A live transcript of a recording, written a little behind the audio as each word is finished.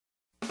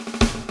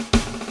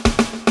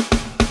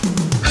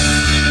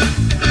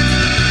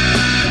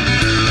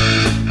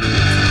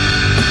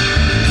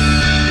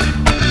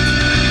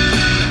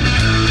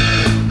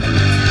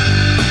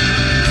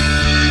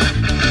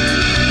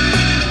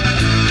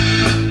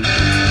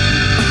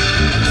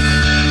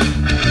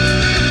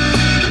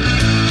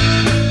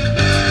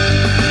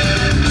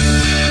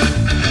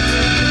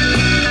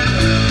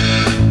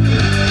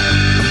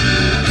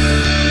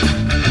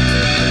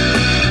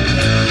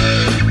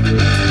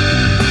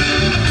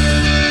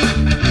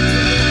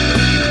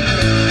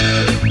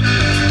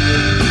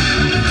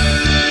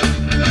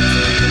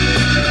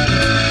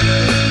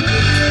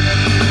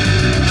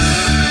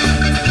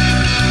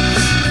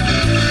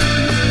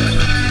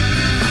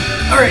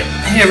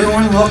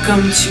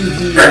welcome to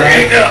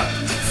the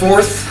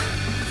fourth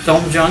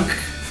Film Junk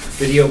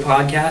video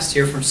podcast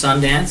here from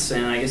Sundance,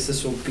 and I guess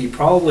this will be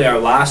probably our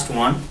last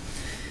one.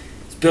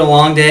 It's been a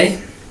long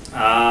day,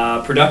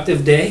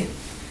 productive day.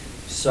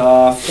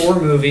 Saw 4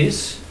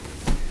 movies,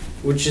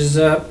 which is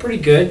pretty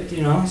good,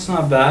 you know, it's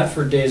not bad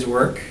for a day's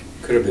work.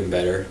 Could have been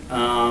better.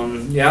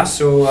 Yeah,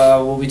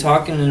 so we'll be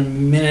talking in a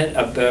minute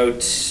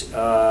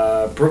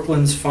about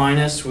Brooklyn's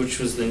Finest, which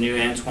was the new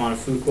Antoine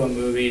Fuqua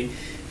movie.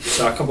 We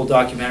saw a couple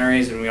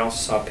documentaries, and we also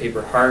saw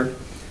Paper Heart.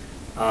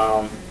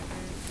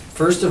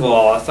 First of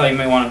all, I thought you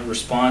might want to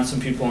respond.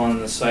 Some people on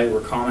the site were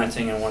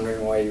commenting and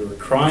wondering why you were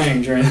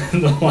crying during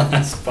the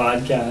last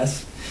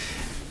podcast.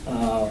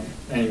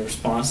 Any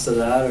response to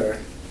that, or?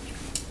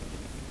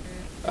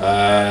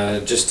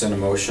 Just an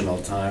emotional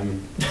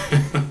time.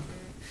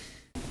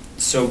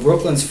 So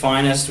Brooklyn's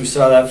Finest, we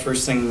saw that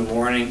first thing in the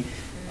morning.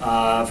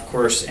 Of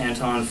course,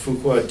 Antoine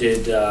Fuqua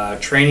did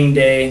Training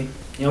Day.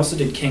 He also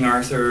did King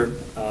Arthur.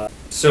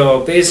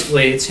 So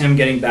basically, it's him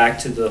getting back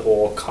to the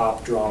whole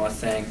cop drama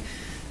thing.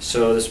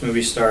 So this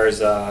movie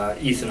stars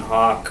Ethan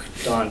Hawke,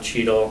 Don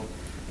Cheadle,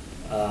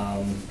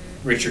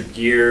 Richard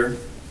Gere,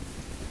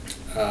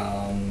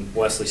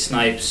 Wesley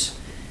Snipes.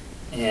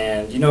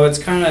 And, you know, it's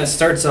kind of,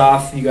 starts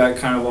off, you got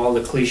kind of all the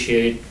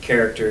cliched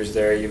characters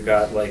there. You've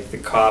got, like, the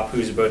cop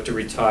who's about to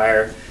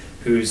retire,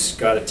 who's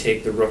got to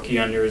take the rookie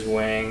under his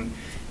wing.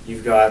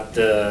 You've got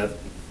the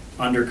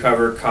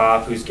undercover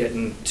cop who's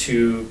getting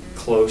too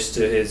close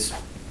to his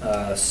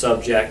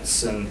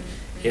subjects, and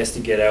he has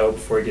to get out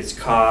before he gets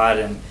caught.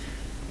 And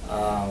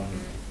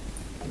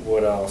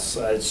what else?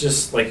 It's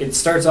just, like, it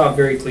starts off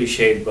very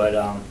cliched, but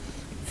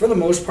for the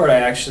most part, I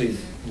actually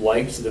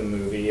liked the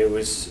movie. It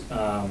was...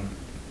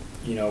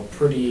 you know,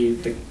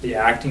 the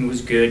acting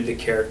was good, the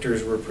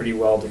characters were pretty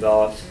well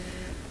developed.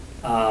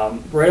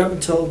 Right up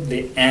until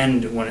the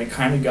end, when it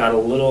kind of got a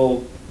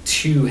little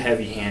too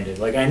heavy-handed.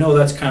 Like, I know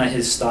that's kind of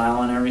his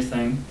style and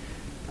everything.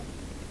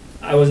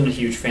 I wasn't a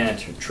huge fan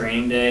of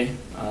Training Day,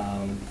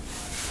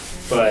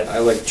 but... I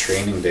like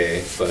Training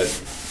Day, but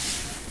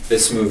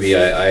this movie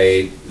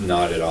I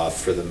nodded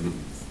off for them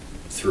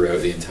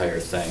throughout the entire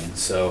thing,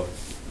 so...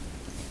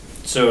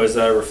 So is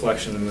that a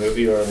reflection of the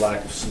movie or a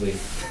lack of sleep?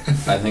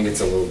 I think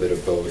it's a little bit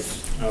of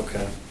both.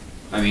 Okay.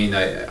 I mean,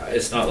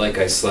 it's not like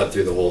I slept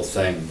through the whole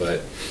thing,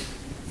 but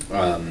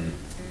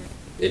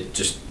it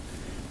just...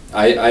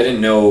 I didn't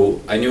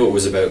know... I knew it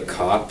was about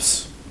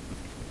cops.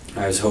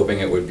 I was hoping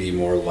it would be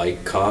more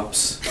like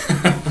Cops.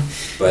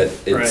 But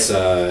it's...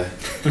 Right.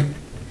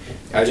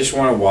 I just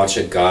want to watch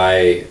a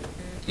guy,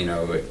 you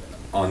know,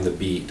 on the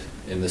beat,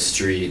 in the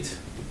street,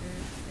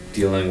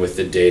 dealing with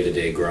the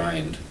day-to-day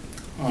grind.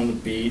 On the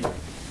beat,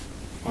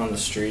 on the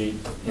street,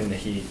 in the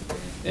heat.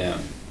 Yeah.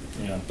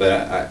 Yeah. But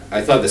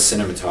I thought the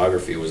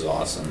cinematography was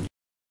awesome.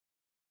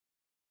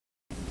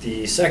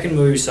 The second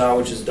movie we saw,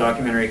 which is a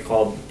documentary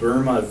called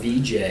Burma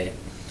VJ.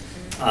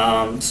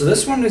 So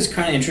this one is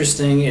kind of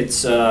interesting.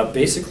 It's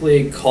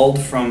basically culled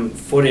from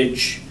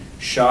footage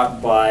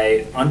shot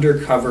by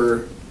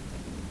undercover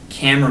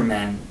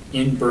cameramen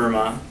in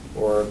Burma,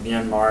 or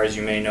Myanmar as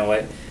you may know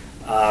it,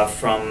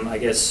 from, I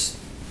guess,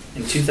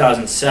 in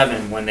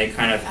 2007, when they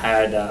kind of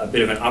had a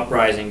bit of an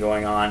uprising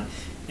going on,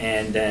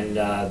 and then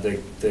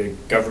the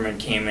government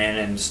came in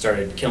and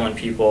started killing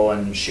people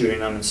and shooting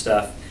them and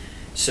stuff.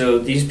 So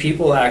these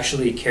people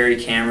actually carry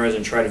cameras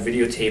and try to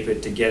videotape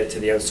it to get it to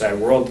the outside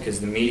world, because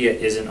the media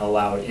isn't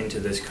allowed into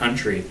this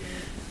country.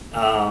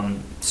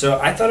 So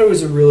I thought it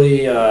was a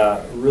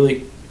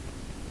really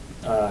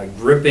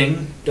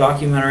gripping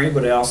documentary,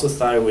 but I also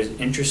thought it was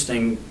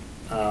interesting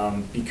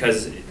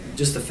because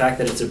just the fact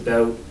that it's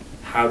about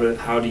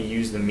how to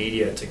use the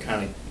media to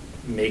kind of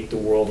make the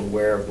world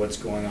aware of what's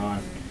going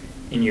on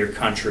in your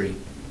country.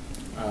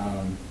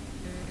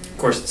 Of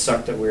course, it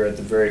sucked that we were at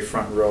the very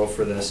front row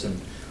for this, and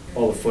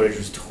all the footage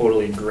was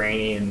totally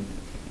grainy and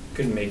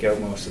couldn't make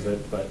out most of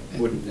it. But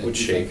would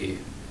shaky.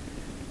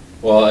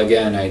 Well,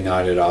 again, I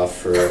nodded off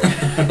for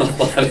a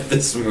lot of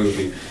this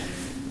movie.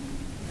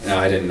 No,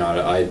 I didn't nod.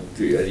 I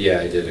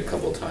did a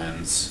couple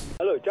times.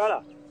 Hello,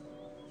 Jana.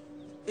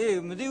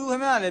 မသိဘူးခင်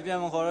ဗျားလည်းပြန်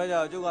မခေါ်တော့ကြ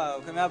ကျုပ်က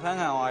ခင်ဗျားဖမ်း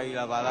ခံသွားပြီ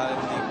လားဗာလားလည်း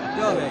မသိဘူး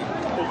ပြောပဲ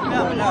ခင်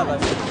ဗျားမနာပါ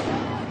ဘူး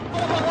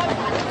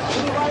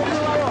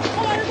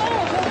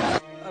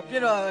ပြ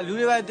တော့လူ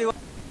တွေပဲတေး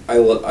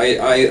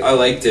I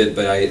liked it,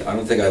 but I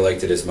don't think I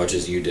liked it as much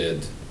as you did.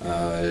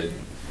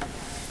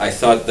 I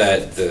thought that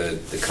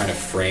the kind of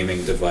framing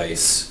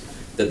device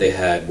that they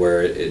had,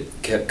 where it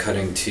kept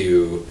cutting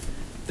to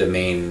the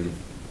main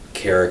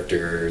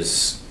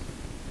character's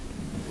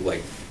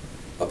like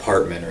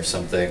apartment or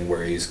something,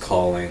 where he's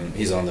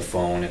on the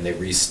phone and they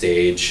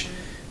restage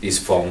these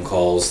phone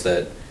calls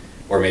that,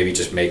 or maybe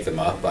just make them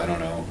up, I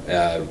don't know,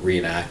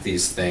 reenact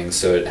these things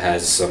so it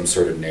has some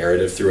sort of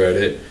narrative throughout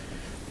it.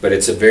 But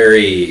it's a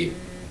very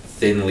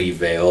thinly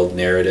veiled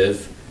narrative.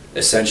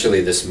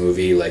 Essentially, this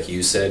movie, like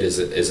you said,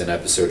 is an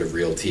episode of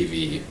real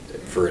TV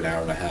for an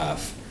hour and a half.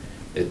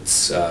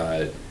 It's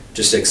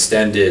just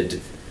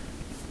extended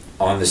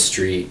on the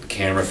street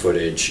camera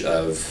footage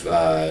of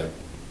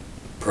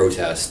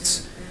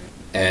protests,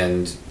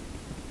 and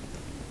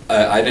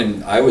I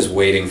didn't. I was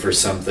waiting for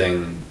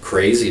something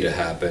crazy to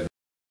happen.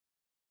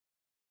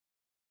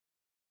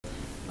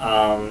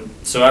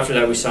 So after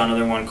that, we saw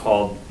another one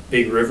called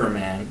Big River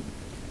Man,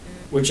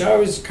 which I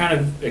was kind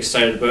of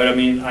excited about. I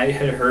mean, I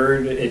had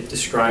heard it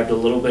described a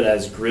little bit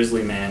as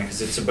Grizzly Man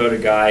because it's about a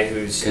guy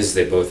who's... Because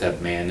they both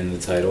have man in the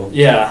title?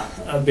 Yeah,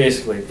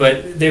 basically.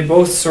 But they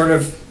both sort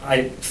of,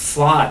 I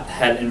thought,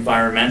 had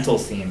environmental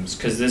themes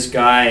because this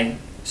guy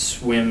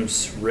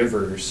swims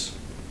rivers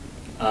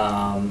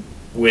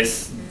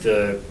with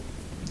the,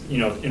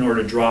 in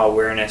order to draw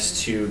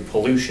awareness to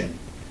pollution.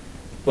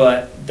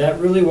 But that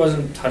really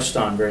wasn't touched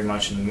on very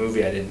much in the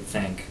movie, I didn't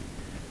think.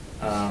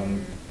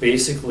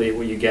 Basically,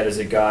 what you get is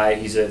a guy,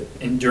 he's an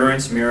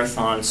endurance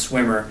marathon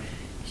swimmer.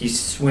 He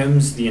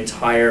swims the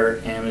entire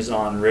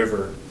Amazon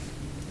River,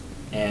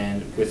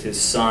 and with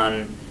his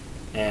son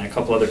and a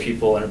couple other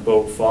people in a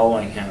boat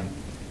following him.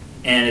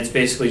 And it's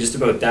basically just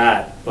about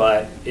that,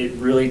 but it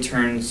really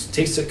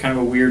takes a kind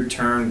of a weird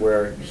turn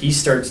where he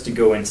starts to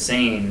go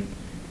insane,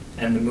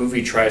 and the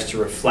movie tries to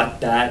reflect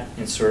that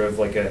in sort of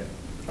like a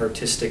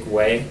artistic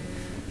way.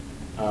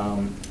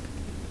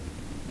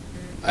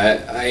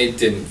 I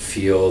didn't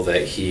feel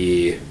that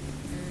he,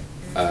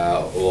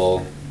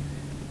 well,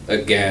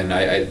 again,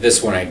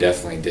 this one I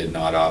definitely did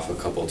nod off a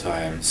couple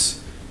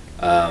times.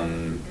 But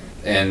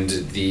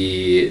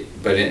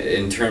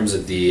in terms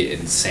of the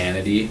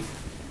insanity,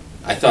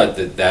 I thought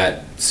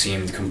that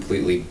seemed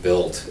completely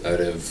built out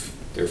of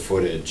their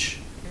footage.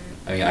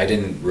 I mean, I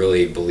didn't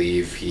really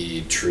believe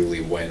he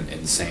truly went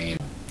insane.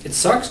 It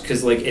sucks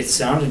because it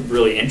sounded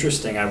really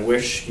interesting. I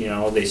wish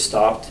they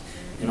stopped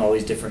in all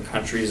these different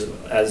countries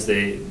as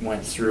they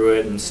went through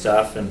it and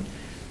stuff, and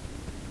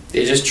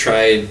they just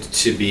tried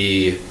to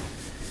be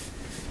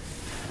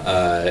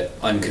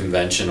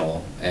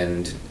unconventional.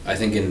 And I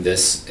think in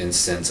this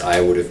instance,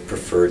 I would have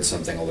preferred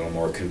something a little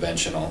more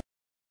conventional.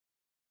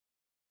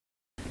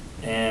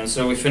 And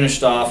so we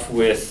finished off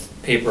with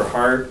Paper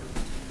Heart,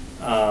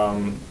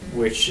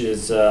 which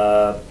is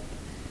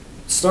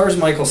stars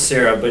Michael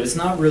Cera, but it's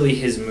not really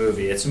his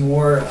movie. It's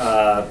more,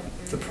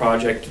 the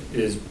project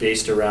is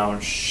based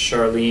around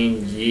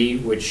Charlene Yi,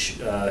 which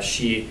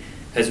she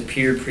has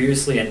appeared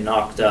previously in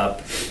Knocked Up.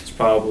 It's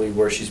probably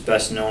where she's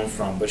best known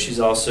from, but she's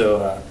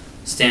also a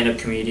stand-up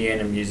comedian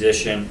and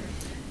musician,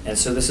 and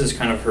so this is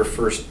kind of her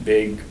first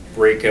big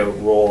breakout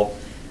role.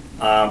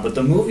 But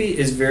the movie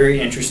is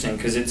very interesting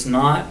because it's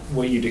not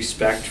what you'd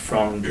expect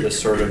from the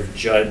sort of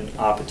Judd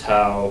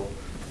Apatow,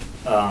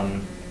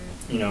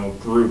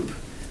 group.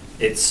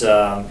 It's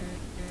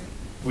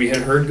we had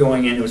heard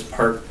going in it was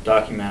part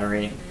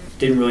documentary.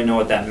 Didn't really know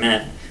what that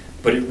meant,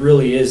 but it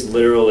really is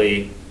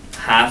literally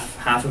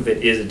half of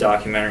it is a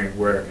documentary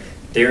where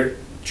they're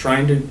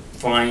trying to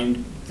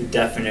find the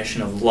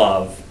definition of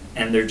love,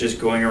 and they're just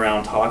going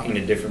around talking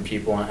to different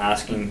people and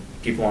asking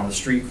people on the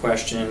street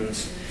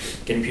questions,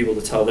 getting people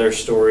to tell their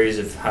stories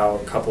of how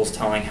couples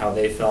telling how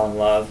they fell in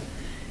love,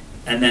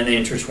 and then they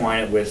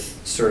intertwine it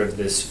with sort of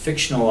this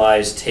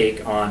fictionalized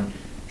take on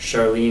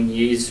Charlene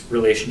Yi's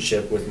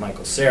relationship with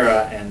Michael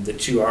Cera, and the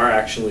two are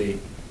actually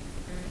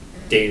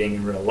dating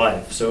in real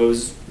life. So it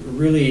was a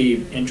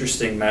really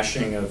interesting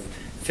meshing of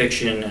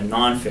fiction and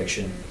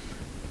nonfiction.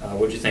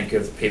 What did you think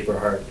of Paper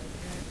Heart?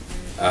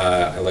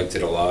 I liked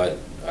it a lot.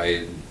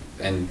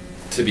 And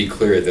to be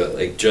clear,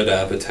 that Judd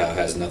Apatow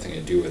has nothing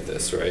to do with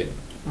this, right?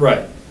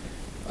 Right.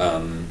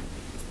 And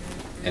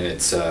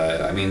it's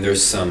I mean,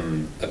 there's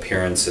some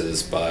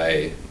appearances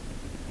by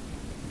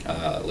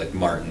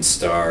Martin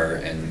Starr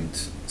and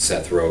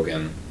Seth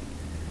Rogen,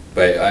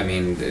 but I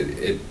mean,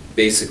 it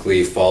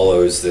basically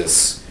follows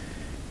this.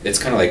 It's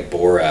kind of like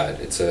Borat.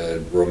 It's a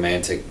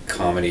romantic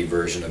comedy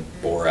version of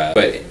Borat,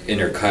 but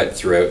intercut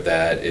throughout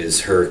that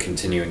is her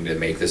continuing to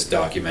make this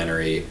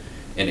documentary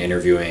and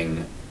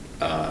interviewing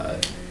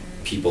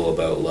people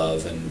about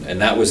love,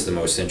 and that was the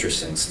most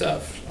interesting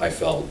stuff, I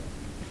felt.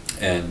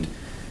 And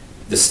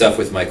the stuff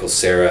with Michael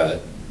Cera,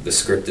 the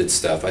scripted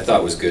stuff, I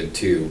thought was good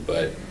too,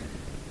 but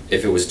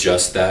if it was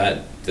just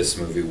that, this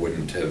movie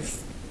wouldn't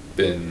have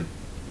been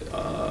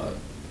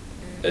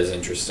as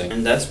interesting.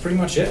 And that's pretty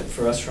much it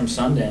for us from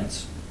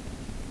Sundance.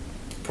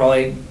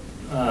 Probably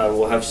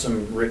we'll have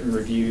some written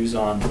reviews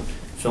on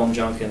Film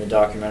Junk and the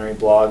documentary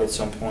blog at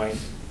some point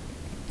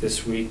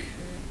this week.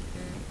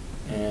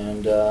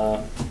 And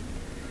yeah.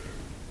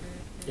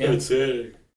 That's it.